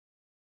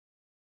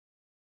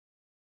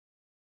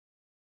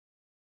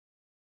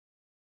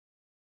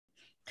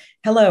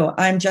Hello,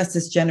 I'm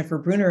Justice Jennifer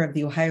Brunner of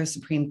the Ohio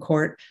Supreme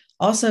Court,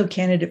 also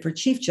candidate for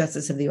Chief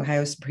Justice of the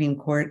Ohio Supreme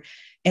Court.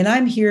 And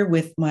I'm here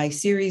with my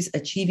series,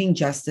 Achieving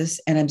Justice.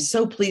 And I'm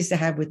so pleased to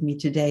have with me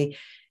today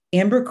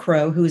Amber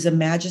Crowe, who is a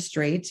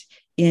magistrate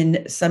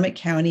in Summit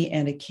County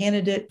and a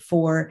candidate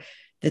for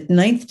the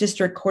Ninth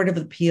District Court of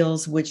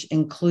Appeals, which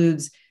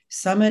includes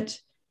Summit,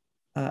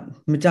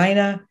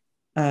 Medina,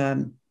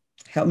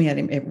 help me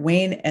out,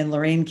 Wayne and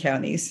Lorain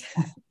counties.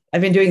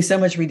 I've been doing so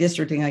much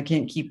redistricting, I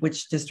can't keep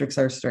which districts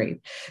are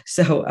straight.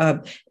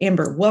 So,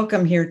 Amber,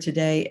 welcome here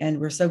today, and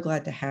we're so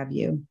glad to have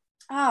you.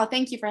 Oh,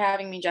 thank you for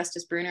having me,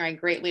 Justice Brunner. I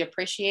greatly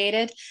appreciate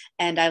it.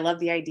 And I love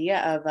the idea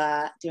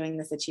of doing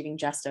this Achieving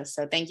Justice.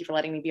 So thank you for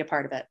letting me be a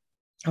part of it.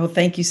 Oh,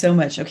 thank you so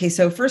much. Okay,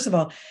 so first of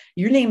all,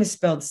 your name is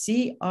spelled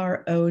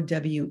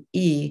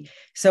Crowe.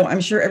 So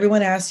I'm sure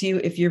everyone asks you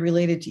if you're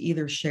related to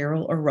either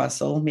Cheryl or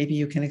Russell. Maybe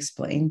you can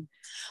explain.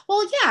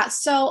 Well, yeah.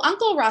 So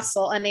Uncle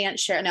Russell and Aunt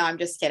Cheryl. No, I'm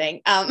just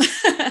kidding.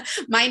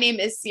 My name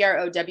is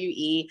Crowe.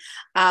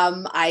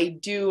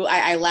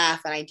 I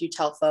laugh and I do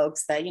tell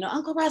folks that,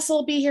 Uncle Russell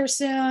will be here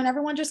soon.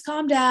 Everyone just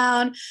calm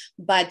down.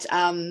 But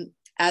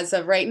as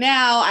of right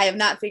now, I have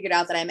not figured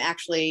out that I'm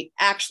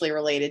actually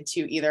related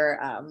to either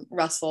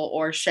Russell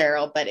or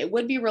Cheryl, but it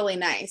would be really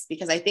nice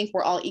because I think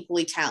we're all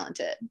equally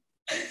talented.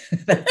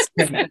 That's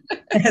great.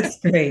 That's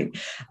great.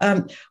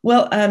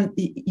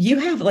 You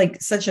have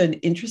like such an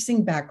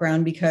interesting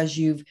background because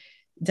you've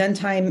done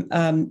time.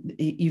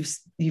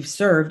 You've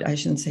served. I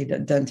shouldn't say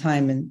done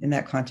time in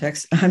that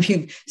context.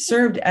 You've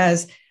served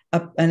as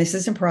an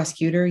assistant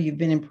prosecutor. You've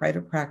been in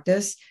private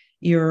practice.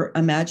 You're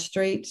a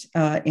magistrate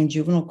in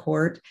juvenile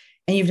court,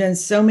 and you've done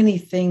so many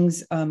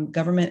things,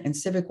 government and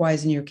civic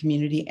wise, in your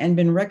community, and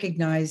been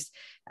recognized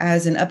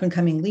as an up and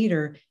coming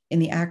leader in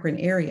the Akron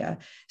area.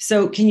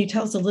 So can you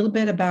tell us a little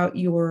bit about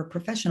your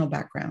professional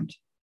background?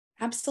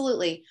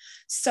 Absolutely.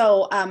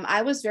 So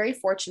I was very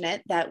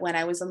fortunate that when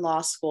I was in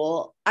law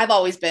school, I've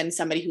always been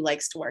somebody who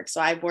likes to work.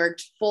 So I've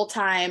worked full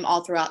time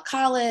all throughout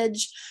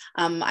college.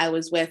 I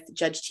was with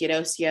Judge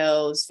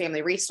Teodosio's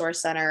Family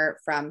Resource Center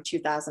from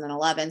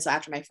 2011. So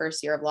after my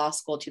first year of law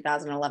school,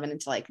 2011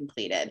 until I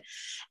completed.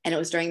 And it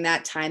was during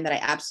that time that I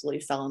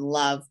absolutely fell in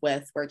love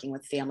with working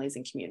with families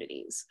and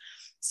communities.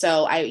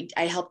 So I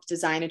helped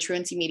design a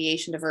truancy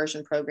mediation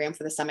diversion program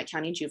for the Summit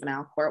County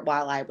Juvenile Court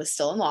while I was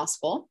still in law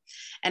school.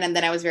 And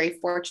then I was very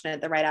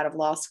fortunate that right out of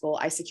law school,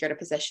 I secured a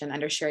position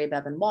under Sherry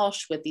Bevan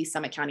Walsh with the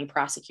Summit County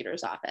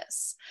Prosecutor's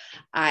Office.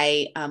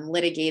 I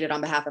litigated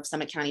on behalf of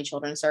Summit County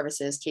Children's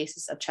Services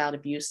cases of child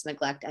abuse,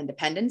 neglect, and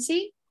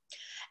dependency.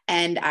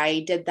 And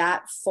I did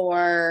that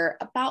for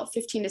about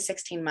 15 to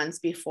 16 months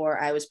before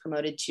I was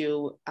promoted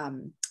to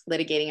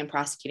litigating and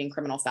prosecuting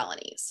criminal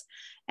felonies.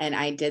 And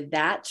I did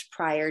that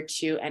prior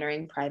to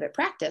entering private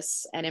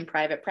practice. And in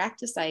private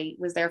practice, I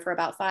was there for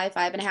about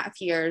 5.5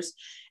 years.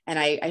 And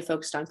I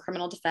focused on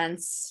criminal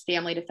defense,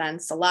 family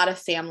defense, a lot of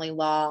family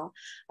law,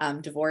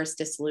 divorce,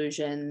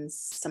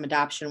 dissolutions, some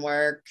adoption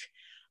work.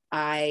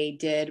 I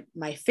did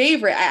my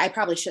favorite, I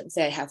probably shouldn't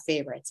say I have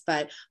favorites,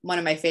 but one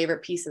of my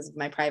favorite pieces of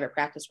my private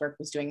practice work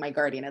was doing my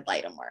guardian ad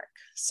litem work.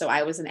 So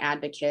I was an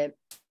advocate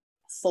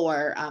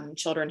for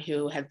children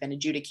who have been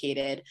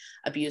adjudicated,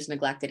 abused,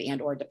 neglected,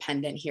 and or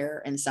dependent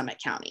here in Summit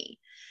County.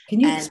 Can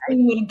you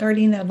explain what a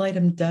guardian ad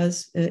litem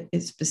does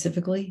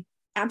specifically?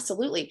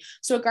 Absolutely.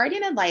 So a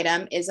guardian ad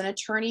litem is an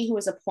attorney who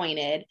is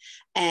appointed.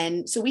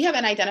 And so we have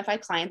an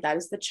identified client, that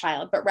is the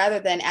child, but rather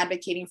than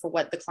advocating for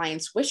what the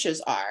client's wishes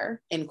are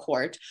in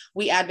court,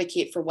 we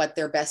advocate for what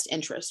their best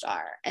interests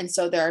are. And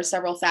so there are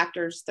several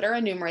factors that are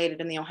enumerated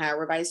in the Ohio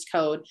Revised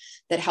Code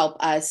that help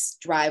us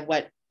drive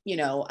what,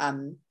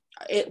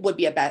 it would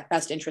be a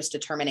best interest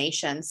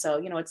determination.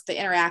 So, it's the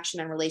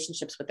interaction and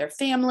relationships with their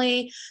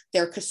family,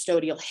 their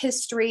custodial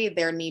history,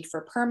 their need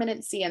for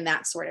permanency, and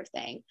that sort of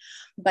thing.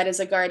 But as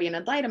a guardian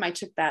ad litem, I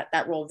took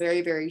that role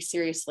very, very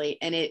seriously.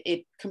 And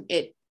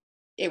it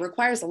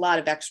requires a lot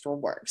of extra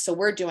work. So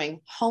we're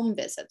doing home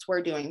visits,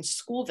 we're doing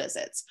school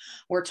visits,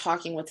 we're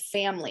talking with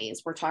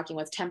families, we're talking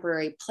with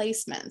temporary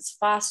placements,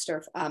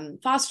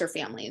 foster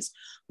families,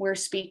 we're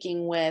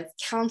speaking with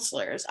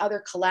counselors,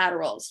 other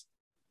collaterals,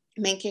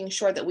 making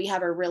sure that we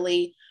have a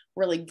really,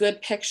 really good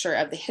picture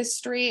of the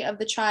history of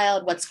the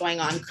child, what's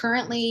going on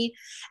currently,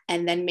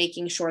 and then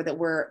making sure that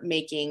we're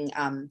making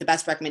the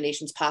best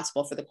recommendations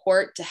possible for the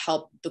court to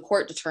help the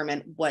court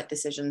determine what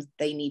decisions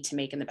they need to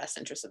make in the best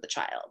interest of the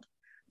child.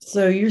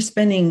 So you're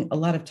spending a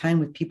lot of time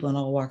with people in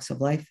all walks of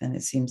life, then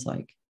it seems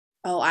like.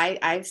 Oh,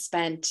 I've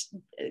spent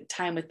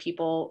time with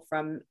people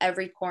from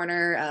every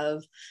corner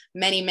of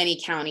many,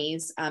 many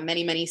counties,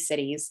 many, many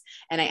cities,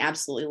 and I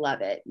absolutely love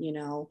it.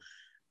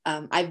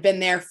 I've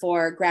been there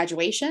for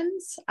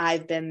graduations.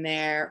 I've been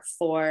there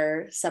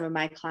for some of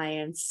my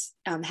clients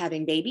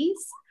having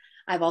babies.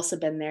 I've also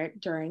been there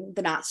during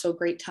the not so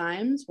great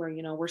times where,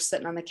 we're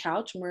sitting on the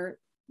couch and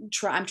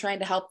I'm trying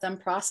to help them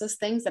process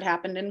things that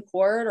happened in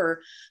court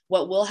or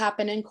what will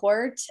happen in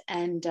court.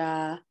 And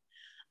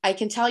I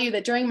can tell you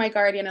that during my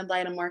guardian ad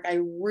litem work,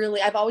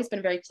 I've always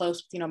been very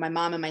close with, my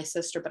mom and my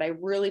sister, but I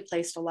really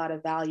placed a lot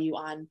of value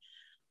on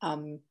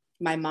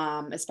my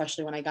mom,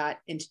 especially when I got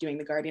into doing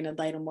the guardian ad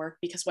litem work,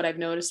 because what I've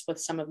noticed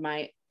with some of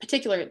my,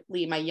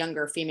 particularly my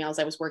younger females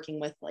I was working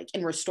with, like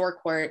in restore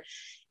court,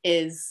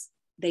 is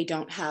they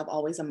don't have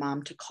always a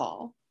mom to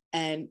call.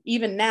 And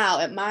even now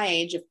at my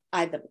age, if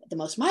I have the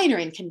most minor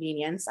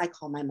inconvenience, I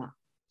call my mom.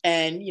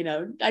 And, you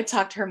know, I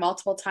talk to her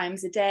multiple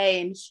times a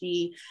day, and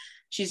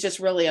she's just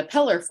really a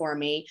pillar for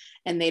me,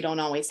 and they don't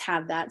always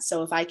have that.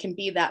 So if I can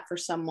be that for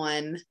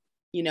someone,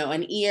 you know,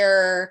 an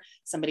ear,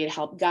 somebody to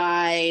help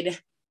guide,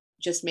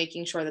 just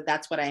making sure that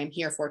that's what I am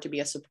here for, to be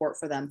a support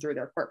for them through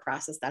their court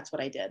process. That's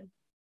what I did.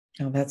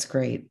 Oh, that's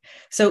great.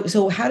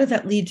 So how did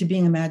that lead to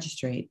being a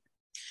magistrate?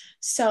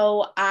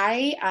 So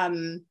I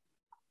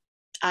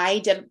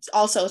did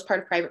also, as part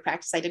of private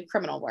practice, I did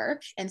criminal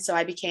work. And so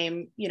I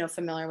became, you know,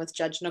 familiar with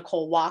Judge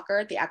Nicole Walker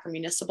at the Akron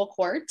Municipal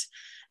Court.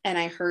 And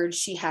I heard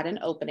she had an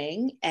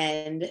opening,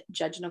 and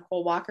Judge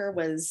Nicole Walker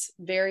was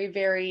very,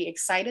 very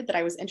excited that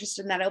I was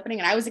interested in that opening.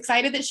 And I was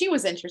excited that she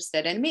was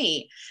interested in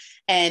me.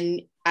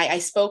 And I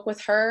spoke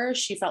with her.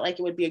 She felt like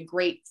it would be a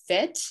great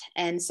fit.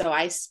 And so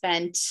I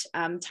spent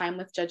time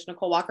with Judge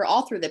Nicole Walker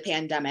all through the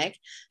pandemic.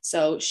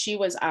 So she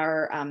was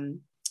our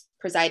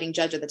presiding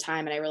judge at the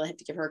time, and I really have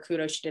to give her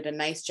kudos. She did a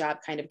nice job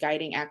kind of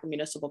guiding Akron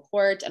Municipal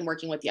Court and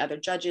working with the other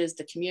judges,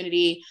 the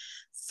community,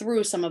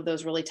 through some of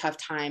those really tough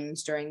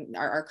times during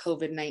our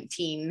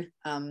COVID-19,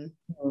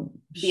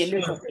 the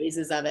initial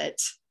phases of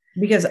it.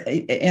 Because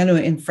I know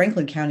in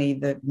Franklin County,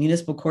 the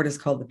municipal court is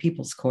called the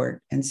People's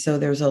Court. And so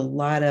there's a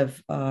lot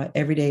of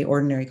everyday,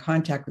 ordinary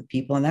contact with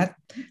people. And that,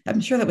 I'm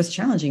sure that was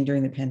challenging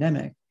during the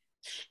pandemic.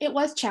 It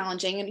was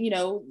challenging, and, you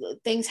know,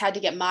 things had to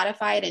get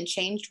modified and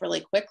changed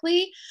really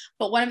quickly.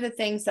 But one of the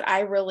things that I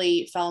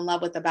really fell in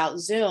love with about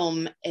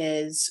Zoom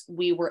is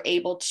we were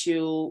able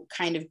to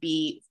kind of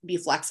be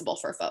flexible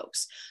for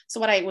folks. So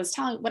what I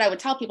would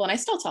tell people, and I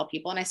still tell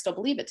people, and I still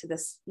believe it to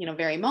this, you know,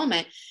 very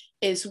moment,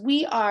 is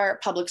we are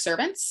public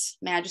servants,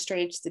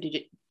 magistrates,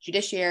 the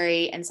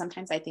judiciary. And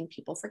sometimes I think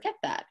people forget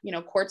that, you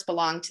know, courts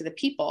belong to the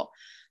people.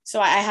 So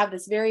I have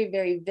this very,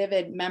 very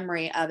vivid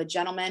memory of a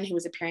gentleman who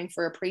was appearing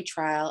for a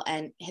pretrial,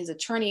 and his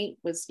attorney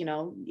was, you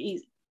know,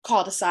 he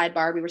called a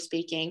sidebar. We were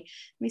speaking, and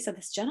he said,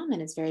 "This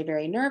gentleman is very,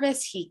 very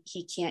nervous. He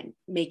can't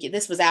make it."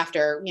 This was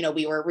after, you know,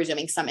 we were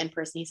resuming some in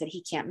person. He said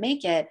he can't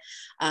make it.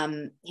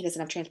 He doesn't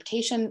have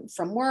transportation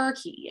from work.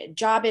 He had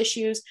job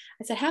issues.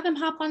 I said, "Have him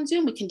hop on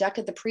Zoom." We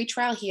conducted the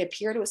pretrial. He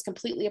appeared. It was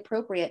completely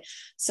appropriate.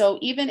 So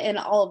even in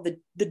all of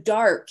the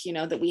dark, you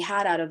know, that we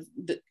had out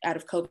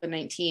of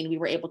COVID-19, we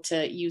were able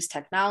to use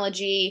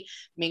technology,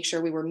 make sure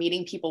we were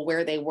meeting people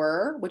where they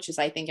were, which is,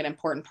 I think, an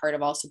important part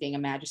of also being a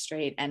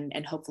magistrate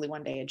and hopefully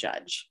one day a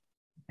judge.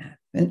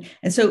 And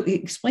so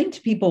explain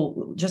to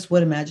people just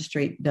what a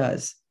magistrate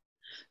does.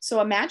 So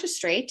a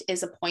magistrate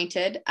is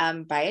appointed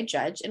by a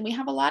judge, and we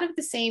have a lot of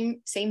the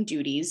same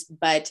duties.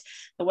 But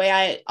the way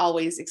I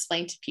always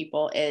explain to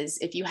people is,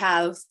 if you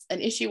have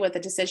an issue with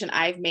a decision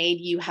I've made,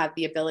 you have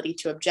the ability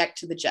to object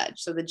to the judge.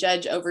 So the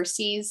judge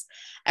oversees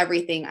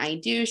everything I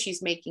do.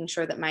 She's making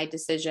sure that my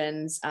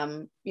decisions,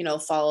 you know,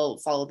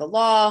 follow the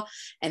law,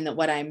 and that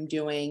what I'm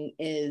doing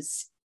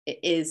is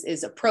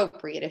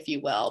appropriate, if you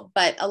will.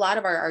 But a lot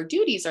of our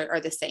duties are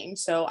the same.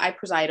 So I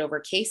preside over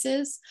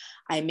cases.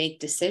 I make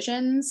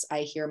decisions.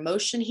 I hear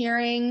motion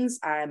hearings.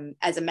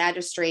 As a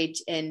magistrate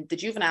in the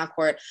juvenile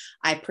court,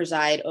 I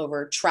preside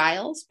over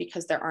trials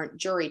because there aren't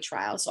jury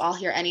trials. So I'll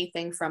hear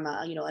anything from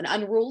an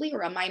unruly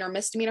or a minor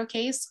misdemeanor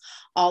case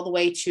all the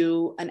way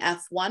to an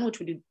F1, which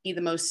would be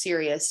the most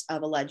serious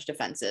of alleged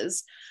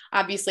offenses.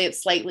 Obviously,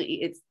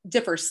 it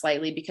differs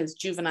slightly because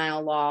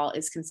juvenile law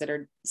is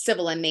considered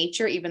civil in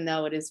nature, even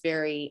though it is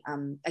very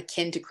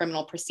akin to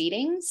criminal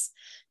proceedings.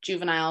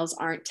 Juveniles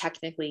aren't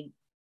technically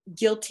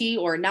guilty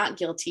or not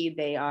guilty.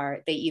 They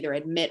either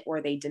admit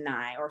or they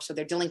deny, or so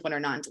they're delinquent or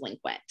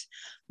non-delinquent.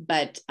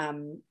 But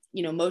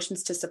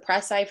motions to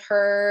suppress, I've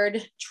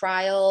heard,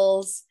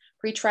 trials,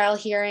 pretrial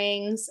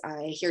hearings.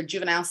 I hear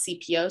juvenile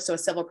CPO, so a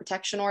civil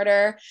protection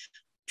order,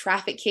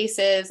 traffic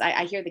cases.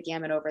 I hear the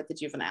gamut over at the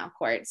juvenile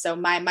court. So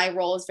my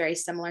role is very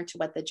similar to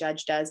what the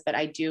judge does, but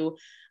I do.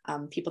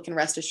 People can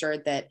rest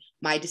assured that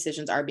my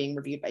decisions are being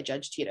reviewed by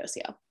Judge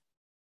Teodosio.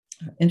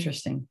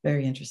 Interesting.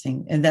 Very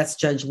interesting. And that's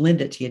Judge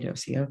Linda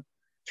Teodosio.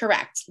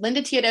 Correct.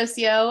 Linda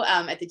Teodosio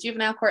at the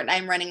juvenile court. And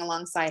I'm running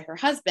alongside her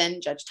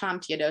husband, Judge Tom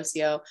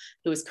Teodosio,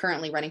 who is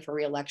currently running for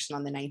re-election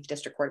on the 9th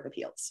District Court of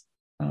Appeals.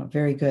 Oh,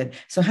 very good.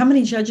 So how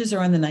many judges are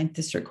on the 9th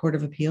District Court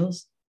of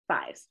Appeals?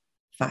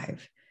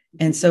 5.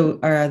 And so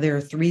there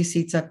are 3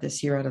 seats up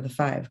this year out of the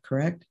 5,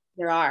 correct?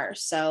 There are.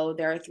 So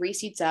there are 3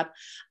 seats up.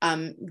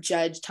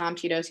 Judge Tom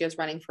Teodosio is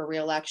running for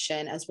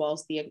re-election, as well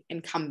as the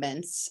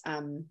incumbents.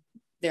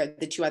 They're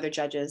the 2 other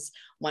judges,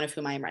 one of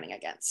whom I am running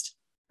against.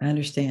 I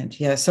understand.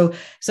 Yeah. So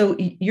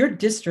your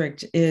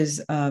district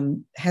has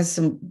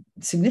some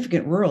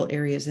significant rural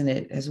areas in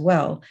it as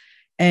well.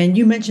 And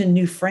you mentioned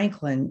New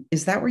Franklin.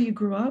 Is that where you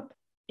grew up?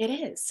 It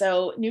is.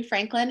 So New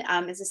Franklin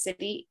is a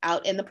city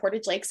out in the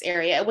Portage Lakes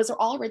area. It was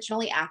all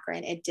originally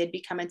Akron. It did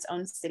become its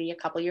own city a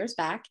couple years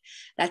back.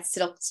 That's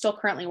still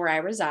currently where I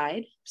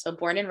reside. So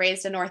born and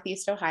raised in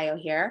Northeast Ohio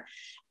here.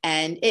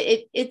 And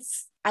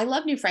it's I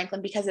love New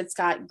Franklin because it's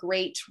got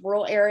great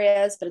rural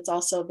areas, but it's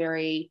also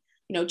very,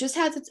 just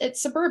has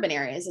its suburban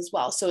areas as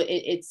well. So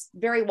it's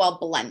very well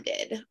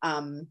blended.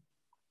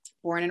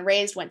 Born and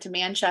raised, went to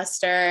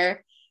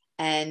Manchester.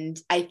 And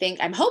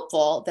I'm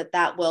hopeful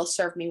that will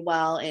serve me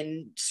well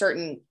in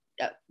certain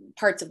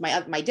parts of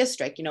my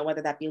district,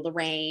 whether that be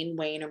Lorain,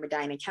 Wayne, or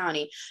Medina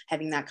County,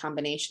 having that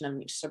combination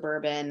of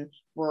suburban,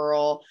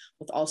 rural,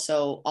 with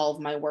also all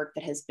of my work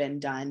that has been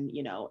done,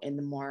 in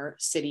the more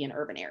city and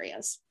urban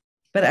areas.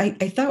 But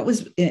I thought it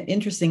was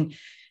interesting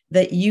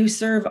that you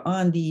serve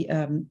on the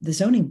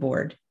zoning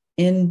board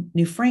in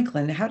New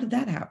Franklin. How did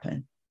that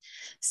happen?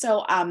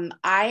 So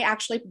I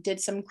actually did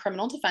some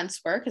criminal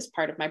defense work as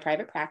part of my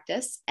private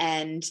practice,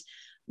 and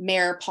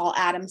Mayor Paul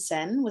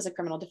Adamson was a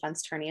criminal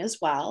defense attorney as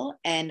well.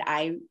 And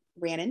I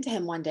ran into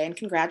him one day and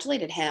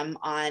congratulated him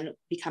on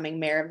becoming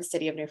mayor of the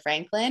city of New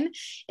Franklin.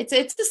 It's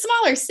a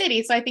smaller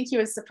city, so I think he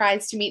was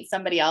surprised to meet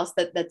somebody else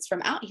that's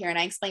from out here. And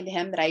I explained to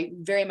him that I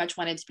very much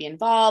wanted to be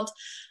involved.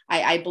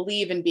 I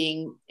believe in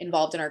being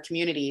involved in our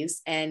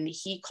communities. And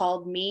he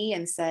called me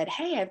and said,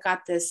 "Hey, I've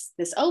got this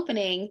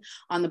opening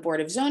on the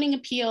Board of Zoning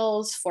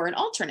Appeals for an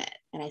alternate."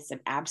 And I said,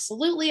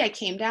 "Absolutely." I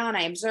came down,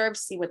 I observed,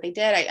 see what they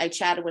did. I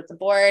chatted with the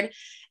board,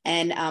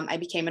 and I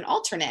became an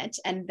alternate.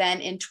 And then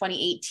in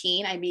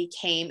 2018, I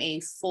became a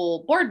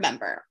full board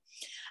member.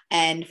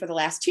 And for the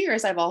last 2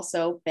 years, I've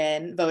also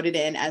been voted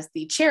in as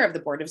the chair of the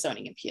Board of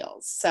Zoning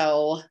Appeals.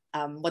 So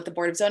what the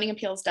Board of Zoning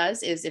Appeals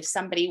does is if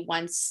somebody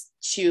wants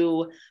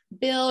to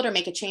build or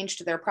make a change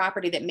to their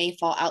property that may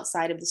fall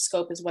outside of the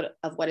scope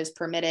of what is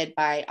permitted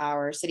by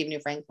our City of New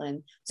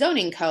Franklin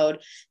zoning code,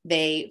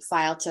 they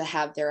file to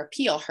have their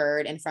appeal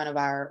heard in front of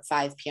our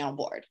 5-panel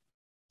board.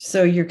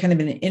 So you're kind of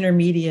an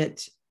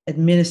intermediate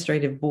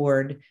administrative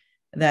board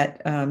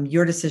that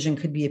your decision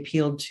could be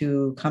appealed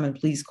to Common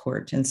Pleas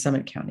Court in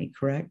Summit County,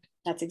 correct?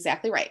 That's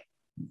exactly right.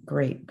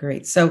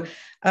 Great. So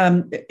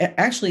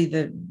actually,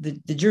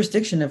 the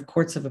jurisdiction of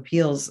courts of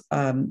appeals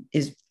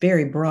is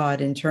very broad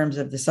in terms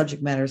of the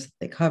subject matters that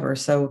they cover.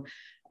 So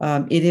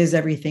it is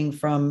everything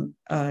from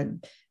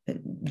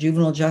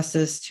juvenile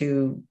justice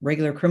to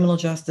regular criminal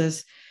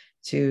justice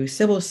to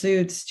civil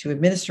suits to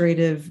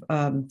administrative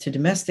to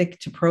domestic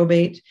to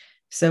probate.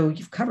 So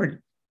you've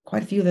covered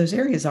quite a few of those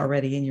areas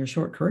already in your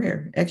short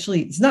career.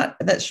 Actually, it's not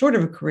that short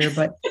of a career,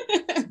 but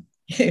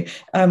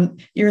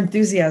your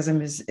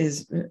enthusiasm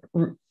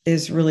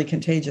is really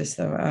contagious,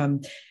 though.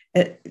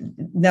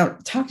 Now,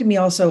 talk to me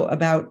also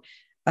about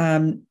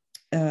a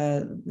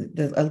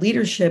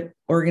leadership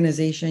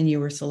organization you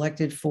were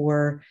selected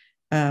for,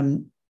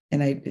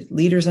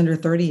 Leaders Under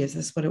 30. Is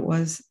this what it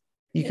was?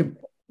 You could.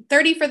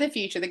 30 for the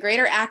Future, the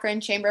Greater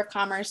Akron Chamber of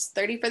Commerce,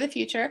 30 for the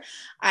Future.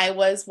 I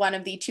was one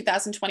of the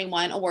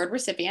 2021 award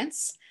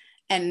recipients.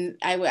 And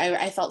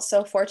I felt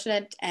so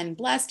fortunate and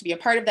blessed to be a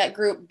part of that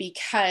group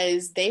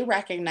because they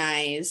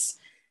recognize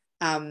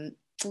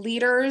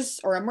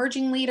leaders or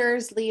emerging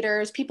leaders,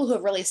 people who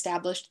have really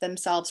established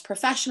themselves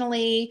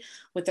professionally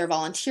with their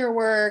volunteer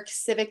work,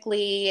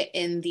 civically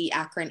in the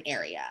Akron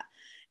area.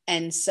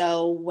 And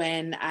so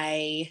when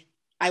I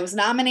was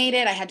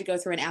nominated, I had to go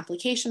through an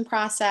application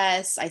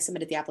process. I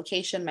submitted the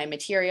application, my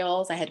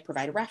materials. I had to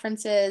provide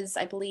references,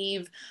 I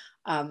believe.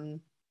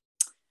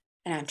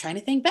 And I'm trying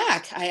to think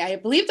back. I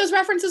believe those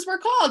references were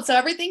called, so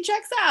everything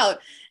checks out.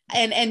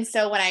 And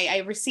so when I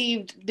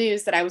received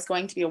news that I was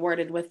going to be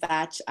awarded with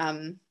that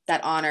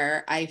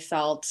honor, I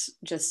felt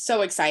just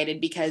so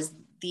excited because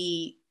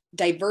the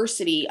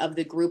diversity of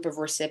the group of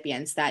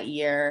recipients that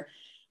year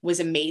was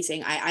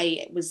amazing.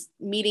 I was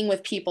meeting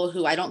with people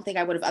who I don't think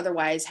I would have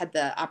otherwise had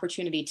the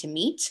opportunity to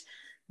meet.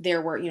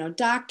 There were,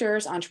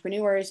 doctors,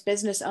 entrepreneurs,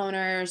 business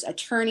owners,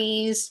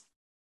 attorneys.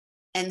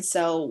 And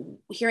so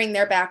hearing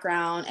their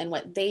background and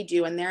what they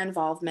do and their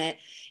involvement,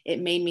 it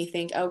made me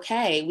think,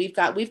 okay, we've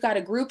got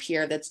a group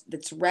here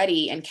that's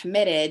ready and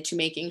committed to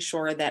making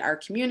sure that our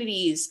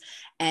communities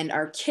and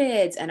our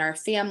kids and our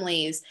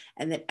families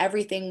and that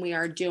everything we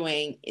are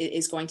doing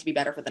is going to be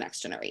better for the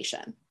next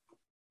generation.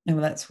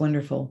 Oh, that's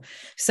wonderful.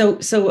 So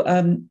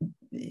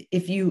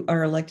if you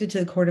are elected to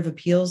the Court of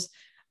Appeals,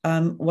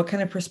 what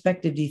kind of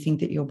perspective do you think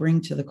that you'll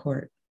bring to the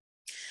court?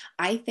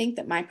 I think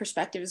that my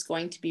perspective is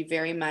going to be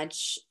very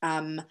much,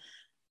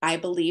 I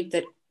believe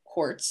that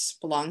courts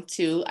belong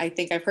to, I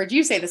think I've heard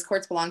you say this,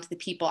 courts belong to the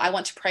people. I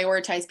want to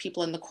prioritize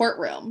people in the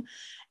courtroom.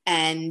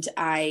 And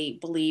I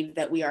believe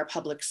that we are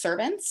public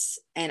servants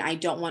And I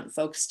don't want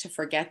folks to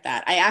forget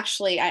that.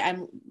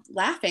 I'm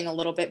laughing a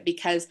little bit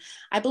because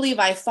I believe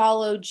I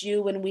followed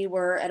you when we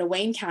were at a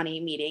Wayne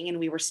County meeting and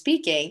we were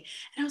speaking.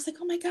 And I was like,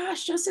 oh my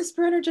gosh, Justice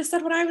Brunner just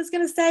said what I was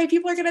going to say.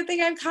 People are going to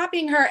think I'm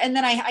copying her. And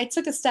then I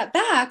took a step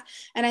back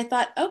and I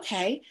thought,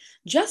 okay,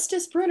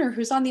 Justice Brunner,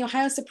 who's on the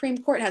Ohio Supreme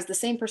Court, has the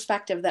same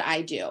perspective that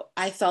I do.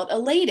 I felt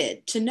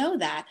elated to know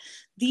that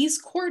these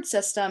court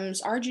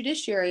systems, our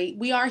judiciary,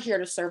 we are here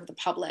to serve the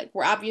public.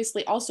 We're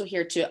obviously also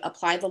here to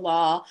apply the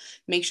law,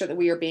 make sure that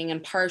we are being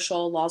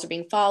impartial, laws are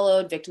being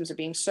followed, victims are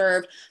being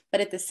served.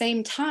 But at the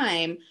same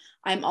time,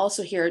 I'm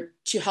also here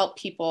to help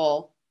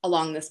people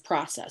along this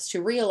process,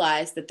 to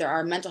realize that there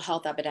are mental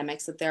health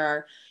epidemics, that there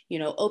are,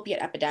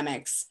 opiate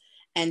epidemics,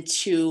 and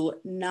to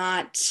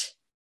not,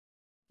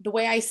 the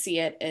way I see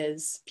it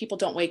is people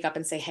don't wake up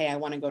and say, hey, I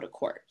want to go to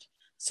court.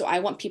 So I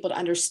want people to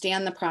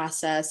understand the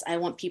process. I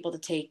want people to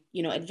take,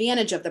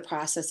 advantage of the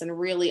process and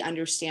really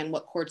understand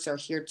what courts are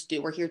here to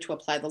do. We're here to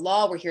apply the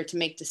law. We're here to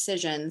make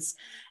decisions.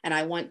 And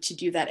I want to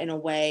do that in a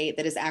way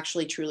that is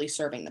actually truly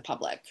serving the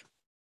public.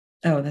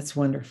 Oh, that's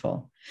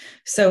wonderful.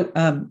 So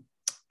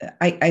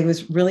I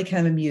was really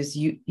kind of amused.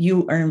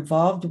 You are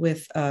involved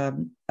with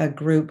a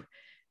group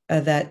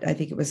that I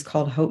think it was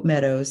called Hope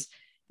Meadows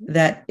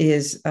that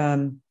is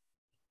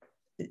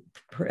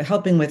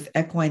helping with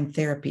equine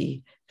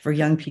therapy for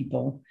young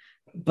people,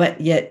 but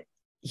yet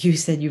you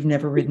said you've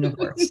never ridden a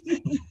horse.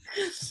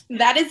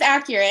 That is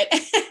accurate.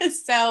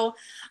 So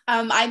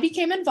I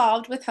became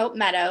involved with Hope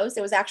Meadows.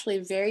 It was actually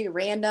very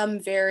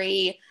random,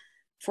 very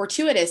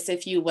fortuitous,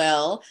 if you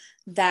will,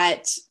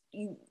 that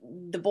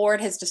the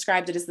board has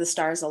described it as the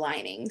stars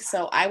aligning.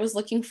 So I was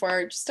looking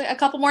for just a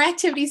couple more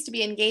activities to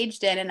be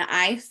engaged in. And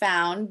I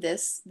found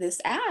this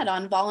ad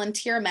on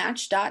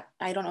volunteermatch.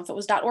 I don't know if it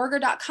was .org or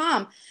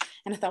 .com.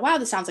 And I thought, wow,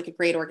 this sounds like a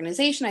great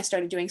organization. I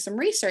started doing some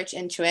research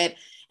into it.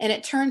 And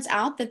it turns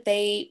out that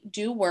they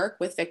do work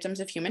with victims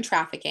of human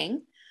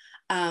trafficking,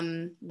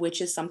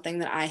 which is something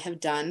that I have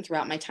done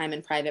throughout my time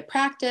in private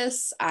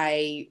practice.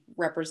 I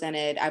was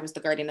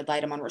the guardian ad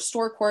litem on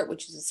Restore Court,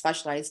 which is a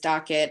specialized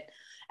docket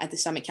at the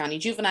Summit County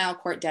Juvenile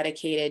Court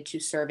dedicated to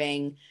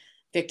serving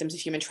victims of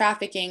human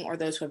trafficking or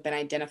those who have been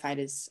identified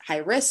as high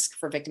risk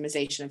for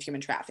victimization of human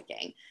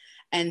trafficking.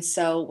 And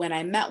so when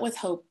I met with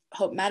Hope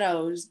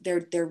Meadows,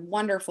 they're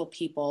wonderful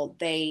people.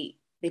 They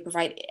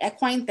provide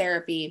equine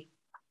therapy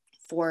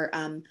for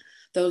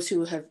those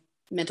who have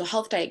mental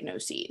health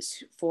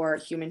diagnoses, for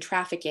human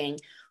trafficking,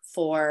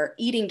 for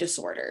eating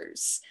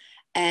disorders.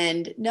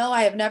 And no,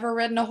 I have never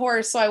ridden a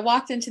horse. So I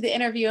walked into the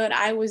interview and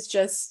I was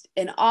just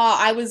in awe.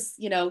 I was,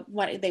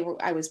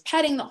 I was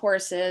petting the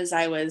horses.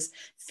 I was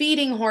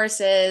feeding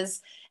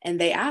horses.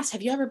 And they asked,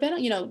 have you ever been,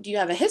 do you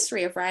have a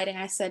history of riding?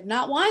 I said,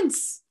 not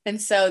once.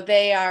 And so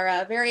they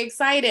are very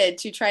excited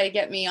to try to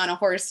get me on a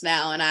horse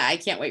now. And I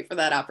can't wait for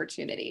that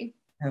opportunity.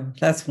 Oh,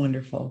 that's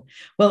wonderful.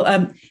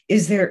 Well,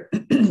 is there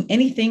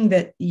anything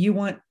that you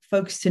want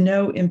folks to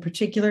know in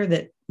particular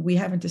that we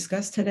haven't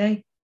discussed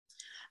today?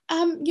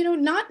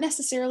 Not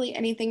necessarily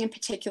anything in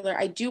particular.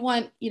 I do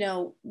want,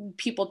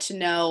 people to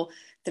know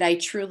that I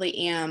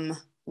truly am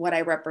what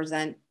I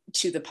represent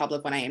to the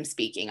public when I am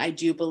speaking. I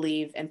do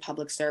believe in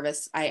public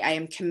service. I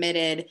am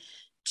committed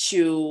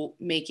to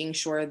making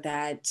sure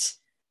that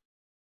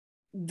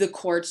the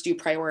courts do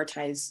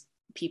prioritize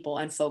people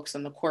and folks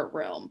in the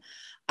courtroom.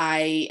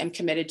 I am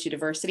committed to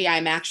diversity.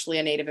 I'm actually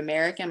a Native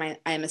American. I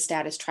am a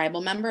status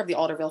tribal member of the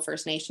Alderville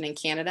First Nation in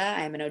Canada.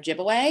 I am an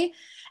Ojibwe.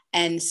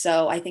 And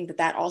so I think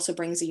that also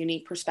brings a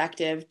unique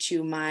perspective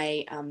to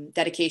my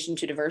dedication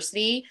to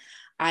diversity.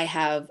 I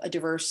have a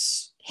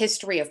diverse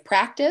history of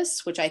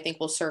practice, which I think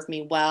will serve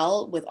me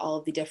well with all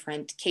of the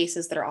different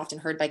cases that are often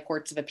heard by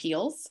courts of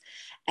appeals.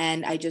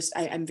 And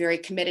I'm very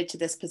committed to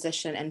this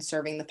position and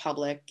serving the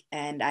public.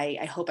 And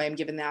I hope I am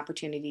given the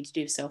opportunity to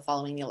do so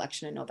following the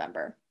election in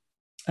November.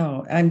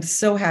 Oh, I'm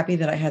so happy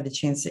that I had the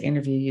chance to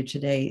interview you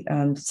today.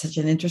 Such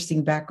an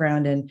interesting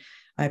background, and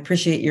I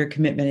appreciate your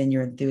commitment and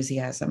your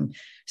enthusiasm.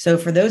 So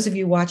for those of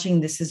you watching,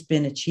 this has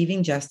been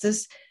Achieving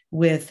Justice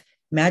with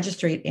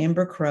Magistrate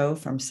Amber Crowe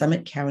from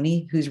Summit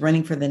County, who's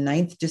running for the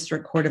 9th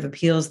District Court of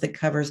Appeals that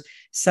covers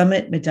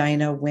Summit,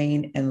 Medina,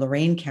 Wayne, and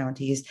Lorain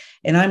counties.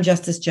 And I'm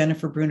Justice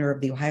Jennifer Brunner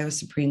of the Ohio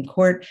Supreme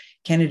Court,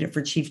 candidate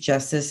for Chief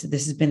Justice.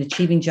 This has been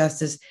Achieving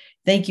Justice.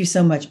 Thank you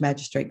so much,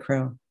 Magistrate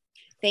Crowe.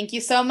 Thank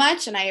you so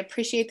much. And I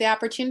appreciate the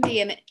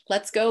opportunity. And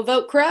let's go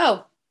vote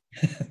Crowe.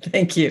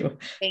 Thank you.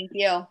 Thank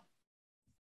you.